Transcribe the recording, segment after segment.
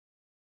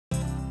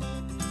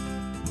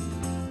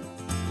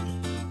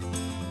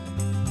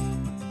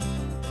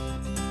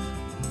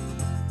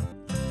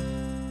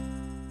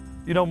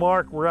You know,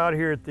 Mark, we're out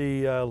here at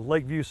the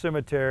Lakeview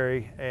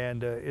Cemetery,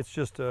 and it's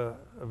just a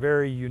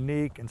very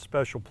unique and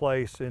special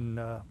place in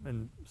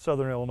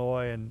southern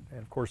Illinois and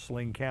of course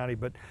Saline County.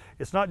 But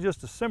it's not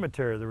just a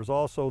cemetery. There was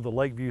also the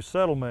Lakeview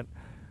settlement,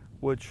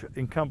 which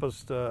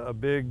encompassed a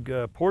big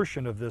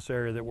portion of this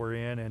area that we're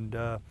in,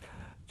 and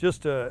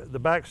just the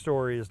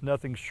backstory is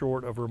nothing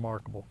short of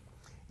remarkable.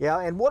 Yeah,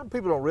 and what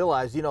people don't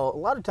realize, you know, a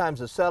lot of times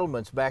the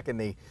settlements back in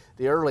the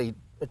early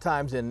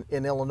times in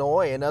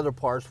Illinois and other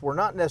parts were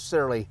not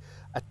necessarily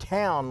a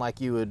town like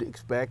you would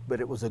expect,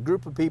 but it was a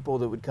group of people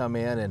that would come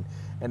in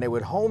and they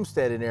would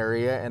homestead an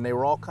area, and they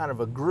were all kind of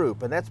a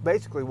group. And that's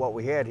basically what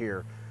we had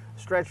here.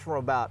 Stretched from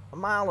about 1.5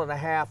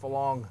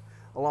 miles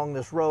along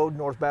this road,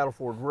 North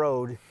Battleford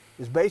Road,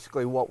 is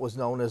basically what was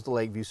known as the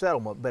Lakeview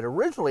Settlement. But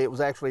originally it was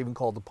actually even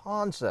called the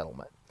Pond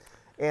Settlement.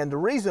 And the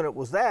reason it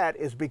was that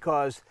is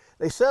because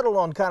they settled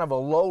on kind of a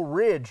low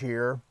ridge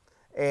here,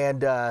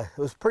 and it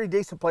was a pretty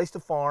decent place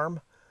to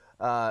farm.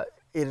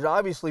 It had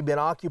obviously been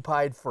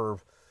occupied for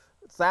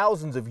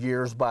thousands of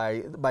years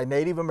by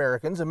Native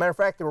Americans. As a matter of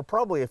fact, there were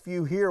probably a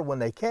few here when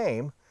they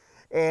came.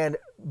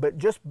 But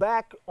just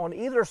back on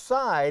either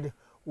side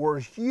were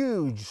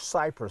huge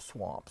cypress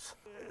swamps.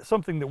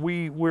 Something that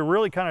we're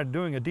really kind of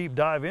doing a deep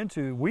dive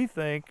into, we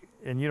think,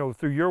 and you know,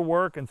 through your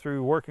work and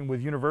through working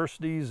with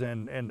universities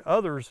and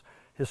others,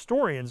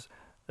 historians,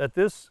 that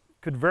this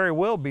could very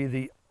well be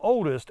the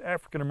oldest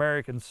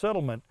African-American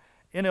settlement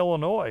in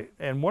Illinois,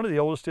 and one of the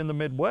oldest in the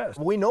Midwest.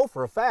 We know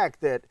for a fact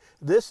that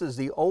this is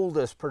the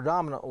oldest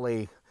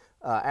predominantly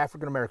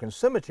African-American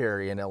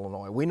cemetery in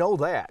Illinois. We know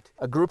that.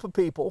 A group of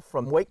people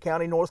from Wake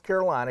County, North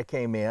Carolina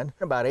came in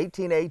about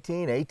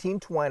 1818,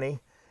 1820,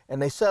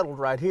 and they settled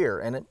right here.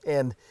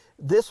 And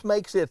this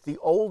makes it the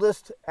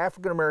oldest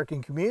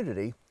African-American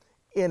community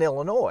in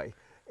Illinois.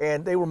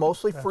 And they were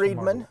mostly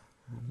freedmen.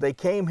 They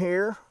came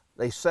here,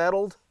 they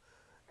settled,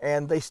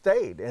 and they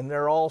stayed, and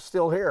they're all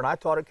still here. And I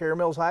taught at Carey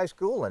Mills High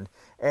School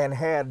and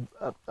had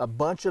a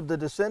bunch of the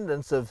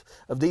descendants of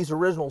these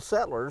original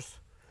settlers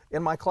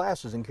in my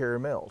classes in Carey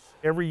Mills.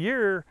 Every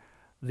year,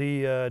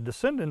 the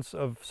descendants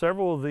of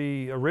several of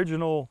the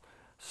original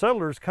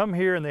settlers come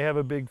here, and they have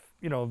a big,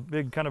 you know,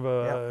 big kind of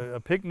a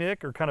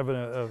picnic or kind of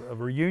a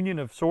reunion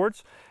of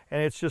sorts,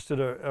 and it's just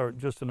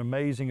just an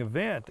amazing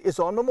event. It's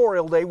on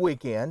Memorial Day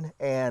weekend,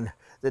 and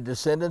the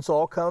descendants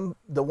all come.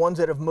 The ones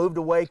that have moved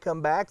away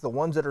come back. The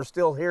ones that are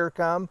still here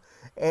come.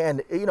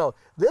 And you know,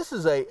 this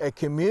is a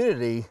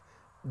community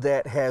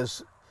that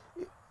has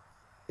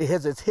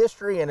its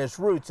history and its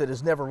roots that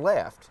has never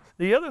left.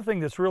 The other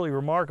thing that's really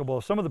remarkable,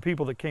 some of the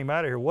people that came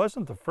out of here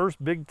wasn't the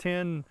first Big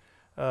Ten.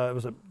 It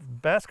was a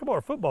basketball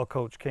or football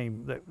coach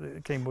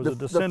was a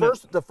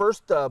descendant. The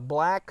first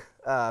black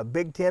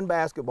Big Ten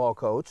basketball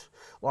coach,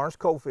 Lawrence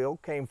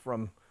Cofield, came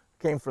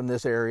from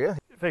this area.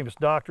 Famous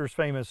doctors,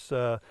 famous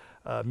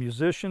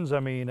musicians. I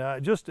mean,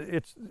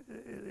 it's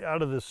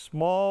out of this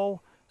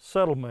small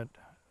settlement.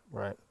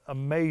 Right.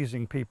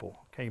 Amazing people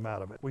came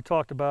out of it. We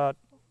talked about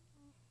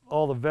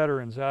all the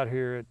veterans out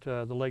here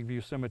at the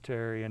Lakeview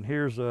Cemetery, and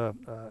here's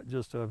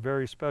just a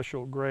very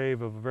special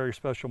grave of a very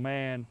special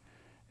man.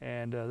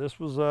 And this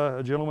was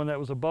a gentleman that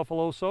was a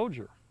Buffalo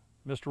soldier,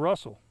 Mr.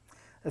 Russell.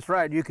 That's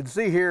right. You can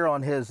see here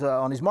on his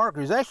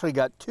marker, he's actually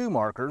got two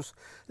markers.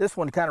 This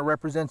one kind of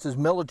represents his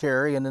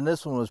military, and then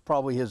this one was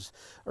probably his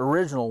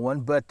original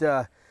one. But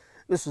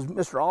this is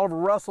Mr. Oliver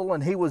Russell,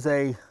 and he was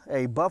a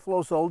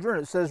Buffalo soldier.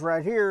 And it says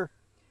right here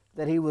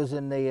that he was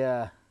in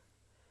the,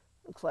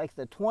 looks like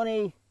the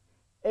 28th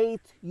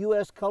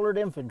U.S. Colored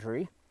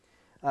Infantry,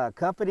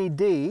 Company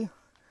D.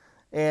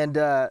 And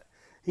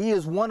he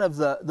is one of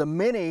the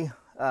many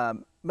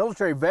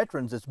military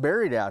veterans that's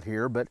buried out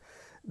here. But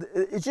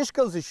it just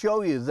goes to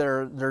show you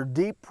their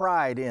deep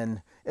pride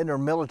in their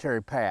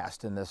military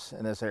past in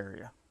this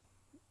area.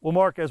 Well,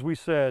 Mark, as we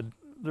said,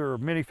 there are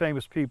many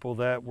famous people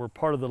that were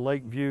part of the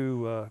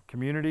Lakeview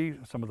community.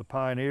 Some of the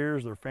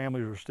pioneers, their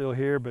families are still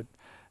here. But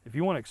if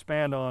you want to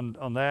expand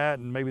on that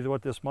and maybe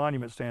what this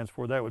monument stands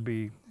for, that would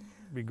be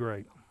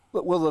great.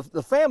 Well,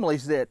 the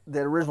families that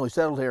originally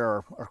settled here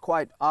are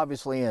quite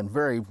obviously and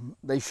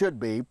they should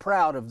be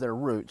proud of their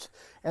roots.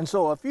 And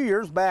so a few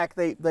years back,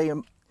 they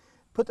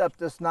put up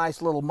this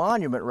nice little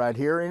monument right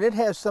here, and it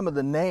has some of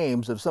the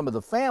names of some of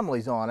the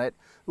families on it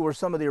who were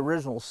some of the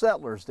original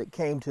settlers that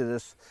came to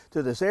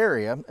this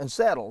area and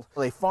settled.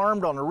 They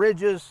farmed on the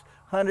ridges,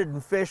 hunted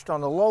and fished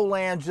on the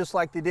lowlands just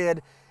like they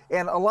did.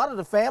 And a lot of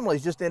the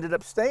families just ended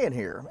up staying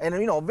here. And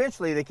you know,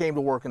 eventually they came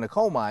to work in the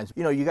coal mines.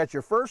 You know, you got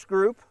your first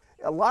group.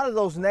 A lot of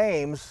those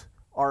names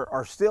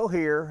are still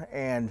here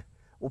and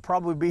will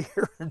probably be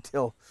here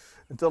until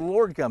the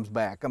Lord comes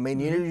back. I mean,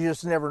 you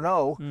just never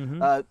know.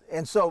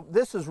 And so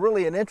this is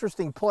really an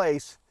interesting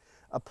place,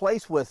 a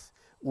place where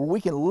we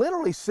can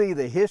literally see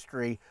the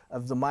history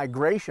of the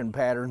migration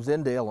patterns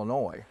into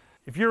Illinois.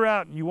 If you're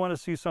out and you want to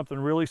see something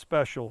really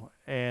special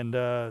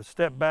and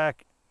step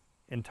back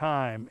in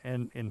time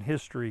and in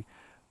history,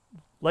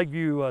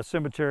 Lakeview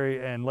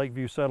Cemetery and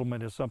Lakeview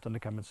Settlement is something to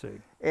come and see.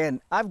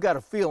 And I've got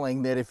a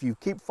feeling that if you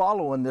keep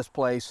following this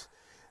place,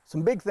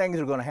 some big things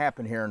are going to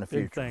happen here in the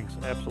future. Big things,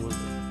 absolutely.